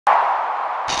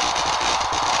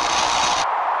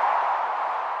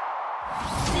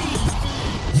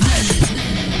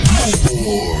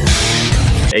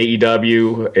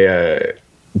AEW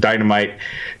Dynamite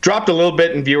dropped a little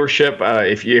bit in viewership.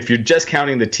 If you're just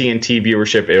counting the TNT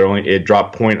viewership, it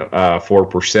dropped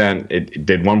 0.4%. It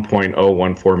did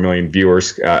 1.014 million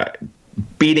viewers,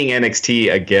 beating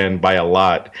NXT again by a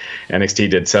lot. NXT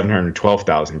did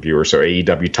 712,000 viewers, so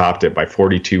AEW topped it by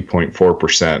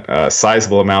 42.4%.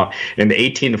 Sizable amount in the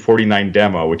 18 to 49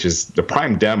 demo, which is the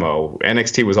prime demo.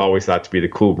 NXT was always thought to be the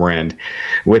cool brand.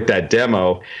 With that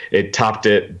demo, it topped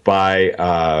it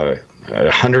by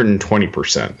 120%.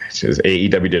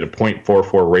 AEW did a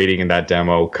 0.44 rating in that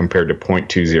demo compared to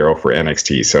 0.20 for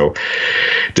NXT. So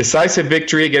decisive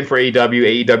victory again for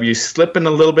AEW. AEW slipping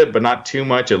a little bit, but not too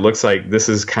much. It looks like this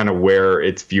is kind of where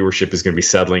its viewership is going to be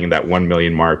settling in that 1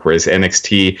 million mark, whereas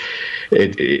NXT,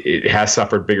 it has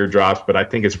suffered bigger drops, but I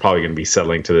think it's probably going to be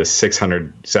settling to the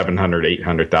 600, 700,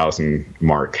 800,000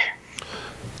 mark.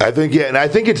 I think, yeah, and I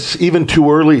think it's even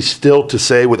too early still to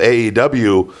say with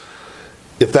AEW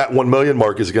if that 1 million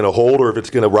mark is going to hold or if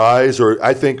it's going to rise. Or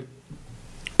I think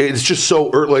it's just so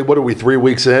early. What are we, 3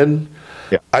 weeks in?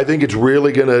 Yeah. I think it's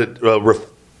really going to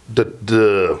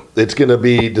it's going to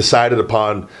be decided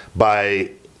upon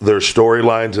by their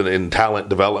storylines and talent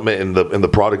development and the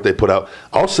product they put out.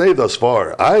 I'll say thus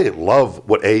far, I love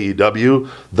what AEW,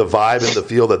 the vibe and the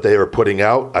feel that they are putting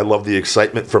out. I love the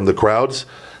excitement from the crowds.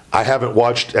 I haven't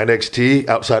watched NXT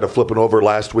outside of flipping over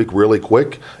last week really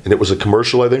quick, and it was a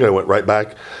commercial, I think. I went right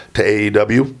back to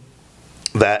AEW.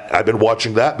 That I've been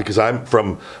watching that because I'm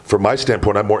from my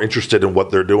standpoint, I'm more interested in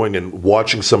what they're doing and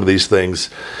watching some of these things.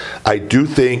 I do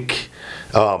think,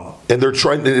 and they're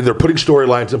putting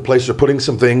storylines in place. They're putting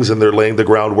some things and they're laying the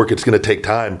groundwork. It's going to take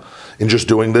time in just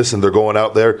doing this, and they're going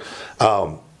out there.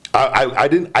 I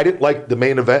didn't like the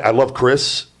main event. I love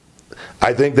Chris.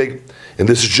 I think and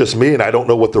this is just me, and I don't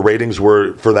know what the ratings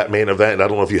were for that main event. I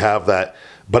don't know if you have that,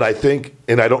 but I think,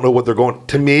 and I don't know what they're going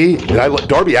to me. And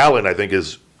Darby Allin, I think,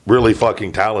 is really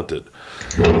fucking talented.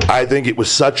 I think it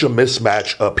was such a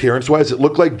mismatch appearance-wise. It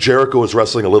looked like Jericho was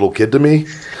wrestling a little kid to me,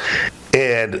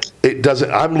 and it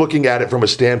doesn't. I'm looking at it from a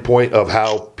standpoint of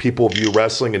how people view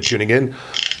wrestling and tuning in.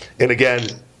 And again,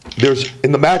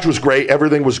 and the match was great.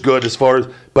 Everything was good as far as,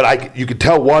 but you could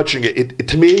tell watching it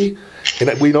to me,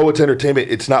 and we know it's entertainment.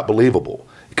 It's not believable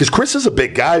because Chris is a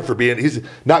big guy for being. He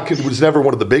was never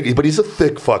one of the big, but he's a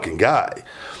thick fucking guy,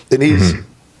 and he's.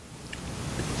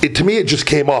 To me, it just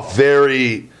came off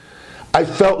very. I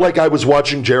felt like I was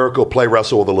watching Jericho play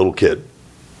wrestle with a little kid.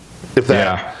 If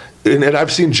that. Yeah. And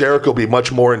I've seen Jericho be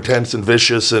much more intense and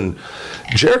vicious, and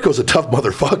Jericho's a tough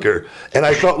motherfucker. And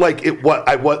I felt like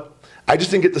I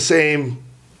just didn't get the same.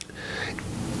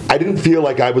 I didn't feel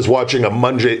like I was watching a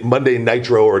Monday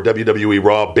Nitro or WWE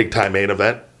Raw big time main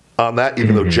event on that,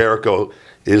 even though Jericho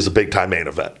is a big time main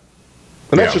event.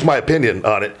 And that's just my opinion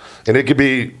on it. And it could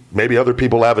be, maybe other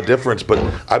people have a difference, but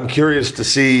I'm curious to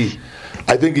see.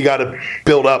 I think you got to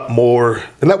build up more.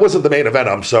 And that wasn't the main event,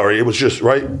 I'm sorry. It was just,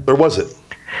 right? Or was it?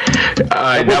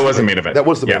 That was the main event. That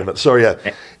was the main event. Sorry,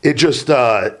 yeah. It just,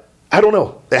 I don't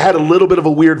know. It had a little bit of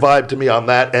a weird vibe to me on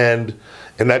that end.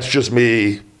 And that's just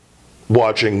me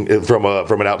watching it from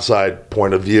an outside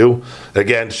point of view.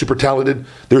 Again, super talented.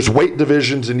 There's weight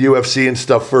divisions in UFC and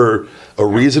stuff for a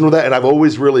reason with that, and I'm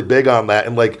always really big on that.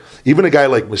 And like even a guy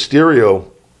like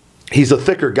Mysterio, he's a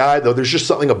thicker guy though. There's just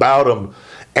something about him,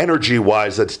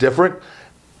 energy-wise, that's different.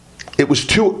 It was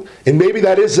too, and maybe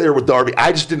that is there with Darby.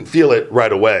 I just didn't feel it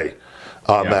right away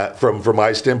on that from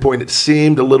my standpoint. It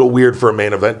seemed a little weird for a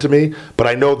main event to me, but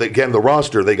I know that again the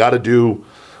roster, they got to do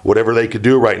whatever they could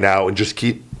do right now and just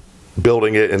keep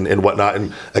building it and whatnot.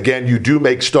 And again, you do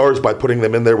make stars by putting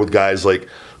them in there with guys like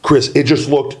Chris. It just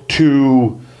looked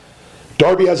too.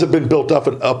 Darby hasn't been built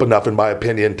up enough, in my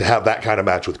opinion, to have that kind of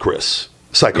match with Chris.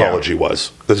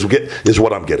 Psychology-wise, is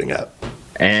what I'm getting at.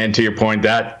 And to your point,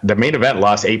 that the main event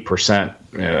lost 8%.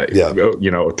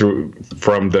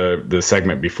 From the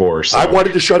segment before. So. I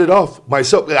wanted to shut it off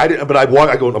myself. I didn't, but I'm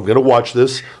going to watch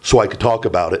this so I could talk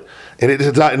about it. And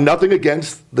it's not nothing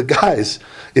against the guys.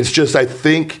 It's just I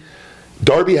think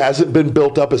Darby hasn't been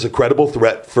built up as a credible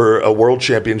threat for a world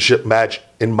championship match,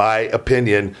 in my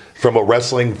opinion, from a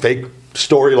wrestling fake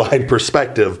storyline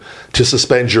perspective, to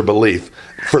suspend your belief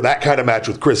for that kind of match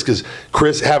with Chris. Because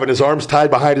Chris, having his arms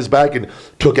tied behind his back and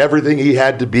took everything he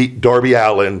had to beat Darby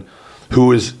Allin,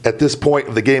 who is, at this point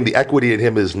of the game, the equity in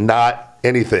him is not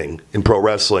anything in pro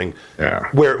wrestling,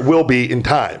 where it will be in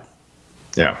time.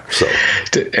 Yeah. So,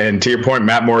 and to your point,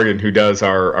 Matt Morgan, who does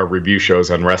our review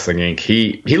shows on Wrestling Inc.,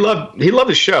 he loved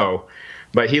the show,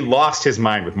 But he lost his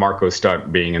mind with Marko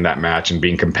Stunt being in that match and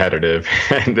being competitive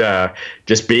and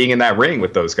just being in that ring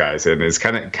with those guys. And it's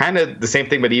kind of the same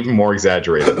thing, but even more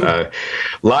exaggerated. A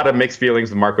lot of mixed feelings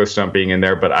with Marko Stunt being in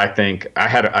there. But I think I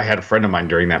had a friend of mine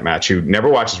during that match who never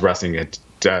watches wrestling. It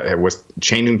was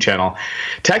changing channel,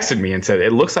 texted me and said,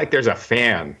 "It looks like there's a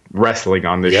fan wrestling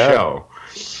on this show."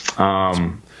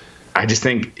 I just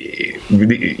think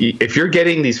if you're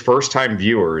getting these first-time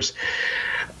viewers,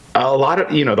 a lot of,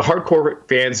 the hardcore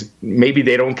fans, maybe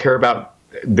they don't care about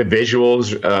the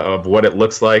visuals of what it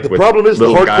looks like. The problem is the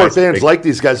hardcore fans like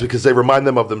these guys because they remind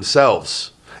them of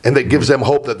themselves, and that gives them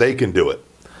hope that they can do it.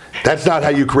 That's not how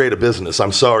you create a business.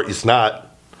 I'm sorry, it's not.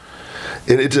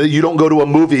 And you don't go to a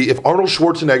movie. If Arnold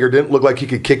Schwarzenegger didn't look like he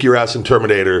could kick your ass in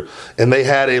Terminator, and they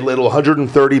had a little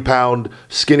 130-pound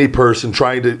skinny person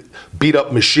trying to beat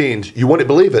up machines, you wouldn't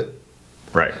believe it.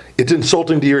 Right. It's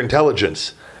insulting to your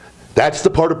intelligence. That's the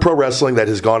part of pro wrestling that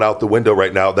has gone out the window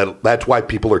right now. That's why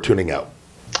people are tuning out,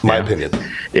 my opinion.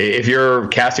 If you're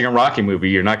casting a Rocky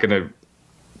movie, you're not going to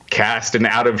cast an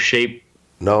out-of-shape,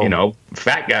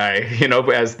 fat guy,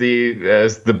 as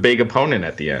the big opponent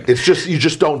at the end. It's just, you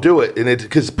just don't do it. And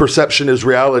because perception is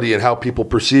reality and how people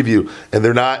perceive you. And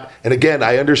they're not, and again,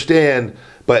 I understand,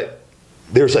 but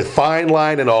there's a fine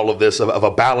line in all of this of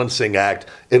a balancing act.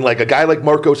 And like a guy like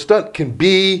Marko Stunt can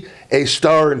be a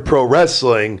star in pro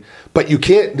wrestling, but you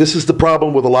can't. This is the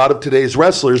problem with a lot of today's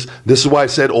wrestlers. This is why I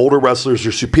said older wrestlers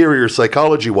are superior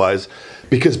psychology-wise,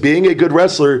 because being a good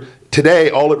wrestler today,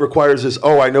 all it requires is,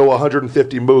 I know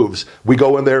 150 moves. We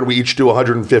go in there and we each do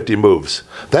 150 moves.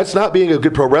 That's not being a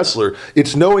good pro wrestler.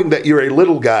 It's knowing that you're a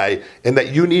little guy and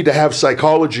that you need to have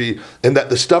psychology and that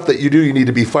the stuff that you do, you need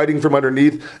to be fighting from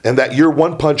underneath, and that your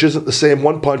one punch isn't the same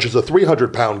one punch as a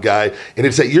 300-pound guy. And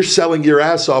it's that you're selling your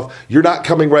ass off. You're not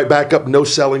coming right back up, no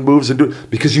selling moves,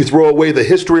 because you throw away the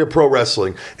history of pro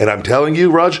wrestling. And I'm telling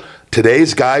you, Raj,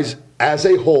 today's guys as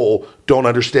a whole don't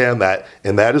understand that,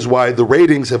 and that is why the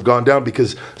ratings have gone down,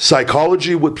 because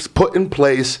psychology was put in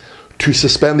place to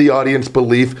suspend the audience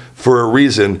belief for a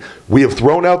reason. We have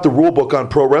thrown out the rule book on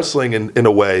pro wrestling in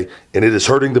a way, and it is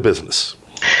hurting the business.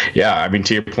 Yeah, I mean,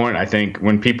 to your point, I think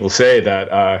when people say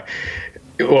that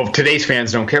today's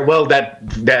fans don't care. Well,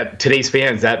 that today's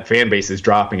fans, that fan base is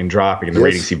dropping and dropping, and the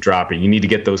ratings keep dropping. You need to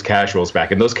get those casuals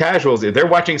back. And those casuals, if they're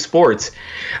watching sports,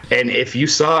 and if you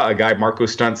saw a guy Marko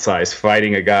Stunt size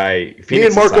fighting a guy me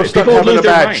and Marko Stunt having a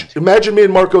match. Imagine me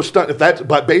and Marko Stunt. If that's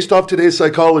based off today's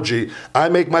psychology, I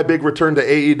make my big return to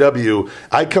AEW.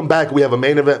 I come back. We have a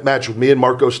main event match with me and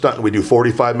Marko Stunt, and we do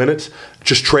 45 minutes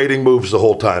just trading moves the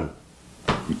whole time.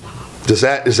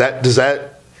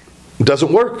 That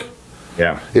doesn't work.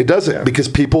 Yeah, it doesn't because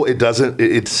people. It doesn't.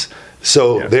 It's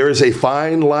so there is a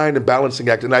fine line and balancing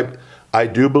act, and I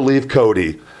do believe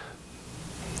Cody.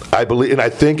 I believe, and I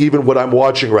think even what I'm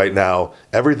watching right now,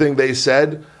 everything they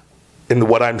said, and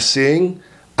what I'm seeing,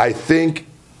 I think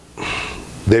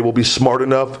they will be smart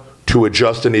enough to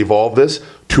adjust and evolve this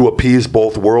to appease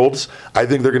both worlds. I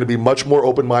think they're going to be much more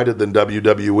open-minded than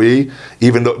WWE,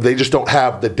 even though they just don't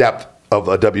have the depth of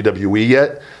a WWE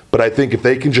yet. But I think if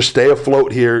they can just stay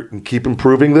afloat here and keep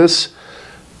improving this,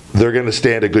 they're going to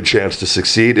stand a good chance to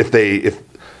succeed. If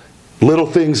little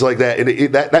things like that,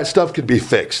 and that stuff could be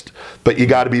fixed, but you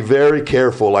got to be very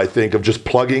careful, I think, of just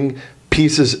plugging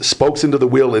spokes into the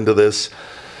wheel into this.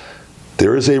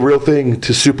 There is a real thing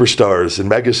to superstars and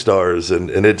megastars,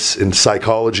 and it's in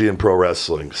psychology and pro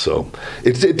wrestling. So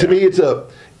to me,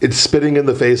 it's spitting in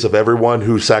the face of everyone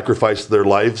who sacrificed their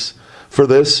lives for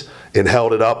this and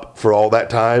held it up for all that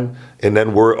time, and then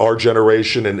our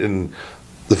generation and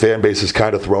the fan base has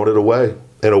kind of thrown it away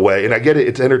in a way. And I get it,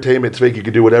 it's entertainment, it's fake, you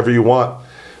can do whatever you want,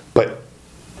 but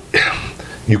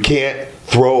you can't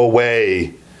throw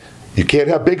away, you can't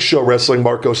have Big Show wrestling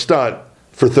Marko Stunt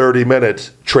for 30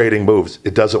 minutes trading moves.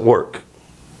 It doesn't work.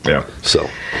 Yeah. So.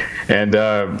 And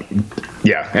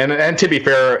and to be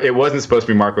fair, it wasn't supposed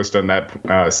to be Marko Stunt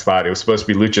that spot. It was supposed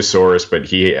to be Luchasaurus, but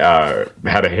he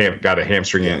got a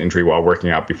hamstring injury while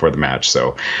working out before the match,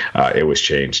 so it was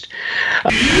changed.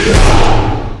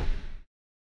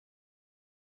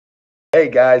 Hey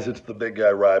guys, it's the big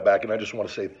guy Ryback, and I just want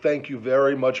to say thank you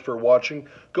very much for watching.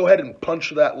 Go ahead and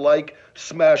punch that like,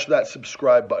 smash that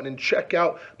subscribe button, and check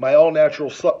out my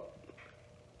all-natural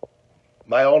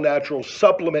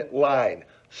supplement line.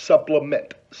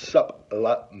 Supplement.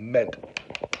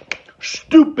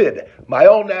 Stupid. My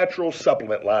all-natural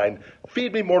supplement line.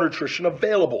 Feed Me More Nutrition,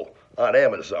 available on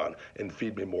Amazon and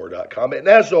feedmemore.com. And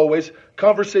as always,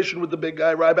 Conversation with the Big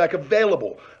Guy Ryback,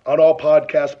 available on all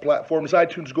podcast platforms,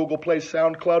 iTunes, Google Play,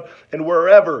 SoundCloud, and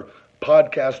wherever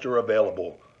podcasts are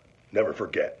available. Never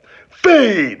forget,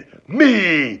 Feed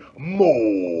me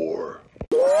more.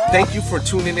 Thank you for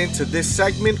tuning in to this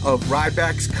segment of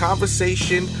Ryback's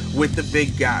Conversation with the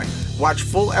Big Guy. Watch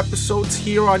full episodes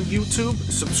here on YouTube.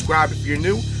 Subscribe if you're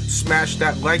new. Smash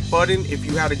that like button if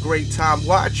you had a great time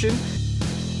watching.